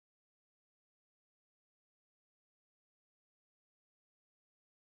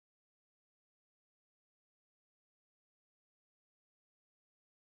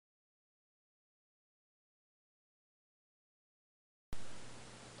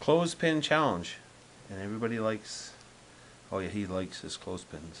Clothespin challenge. And everybody likes, oh yeah, he likes his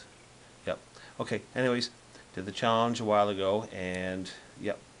clothespins. Yep. Okay, anyways, did the challenge a while ago, and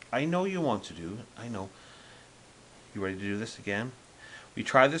yep, I know you want to do, I know. You ready to do this again? We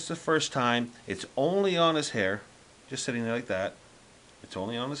tried this the first time. It's only on his hair, just sitting there like that. It's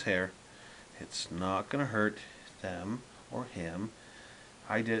only on his hair. It's not gonna hurt them or him.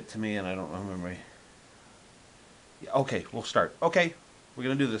 I did it to me and I don't remember. Yeah, okay, we'll start. Okay, we're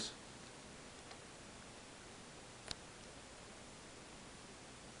gonna do this.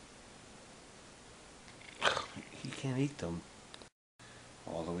 He can't eat them.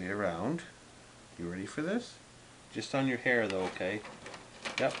 All the way around. You ready for this? Just on your hair though, okay?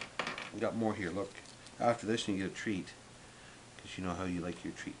 Yep. We got more here, look. After this you get a treat. Because you know how you like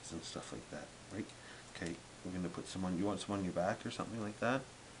your treats and stuff like that, right? Okay, we're going to put some on, you want some on your back or something like that?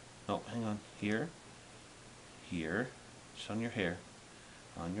 No, hang on. Here. Here. Just on your hair.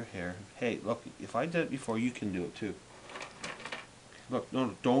 On your hair. Hey, look, if I did it before, you can do it too. Look,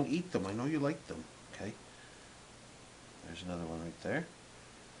 no, don't eat them. I know you like them, okay? There's another one right there.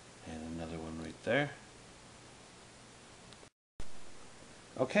 And another one right there.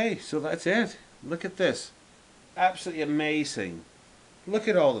 Okay, so that's it. Look at this. Absolutely amazing. Look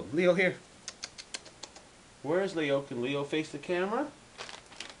at all of them. Leo, here. Where's Leo? Can Leo face the camera?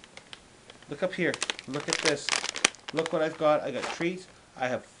 Look up here. Look at this. Look what I've got. I got treats. I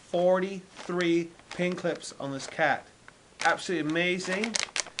have 43 pin clips on this cat. Absolutely amazing.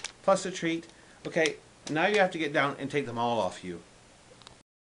 Plus a treat. Okay, now you have to get down and take them all off you.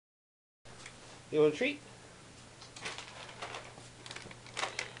 You want a treat?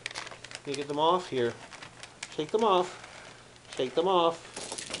 You get them off here. Shake them off. Shake them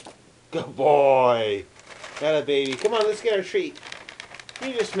off. Good boy. That a baby. Come on, let's get our treat.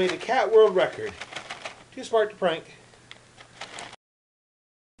 You just made a cat world record. Too smart to prank.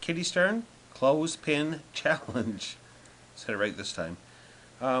 Kitty's turn. Clothespin challenge. Said it right this time.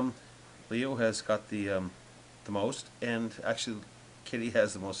 Leo has got the most, and actually Kitty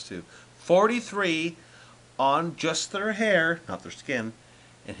has the most too. 43 on just their hair, not their skin.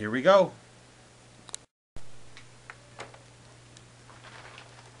 And here we go.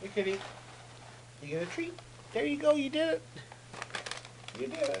 Hey Kitty, you get a treat? There you go, you did it. You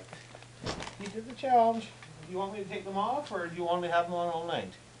did it. You did the challenge. Do you want me to take them off, or do you want me to have them on all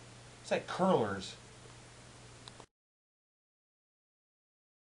night? It's like curlers.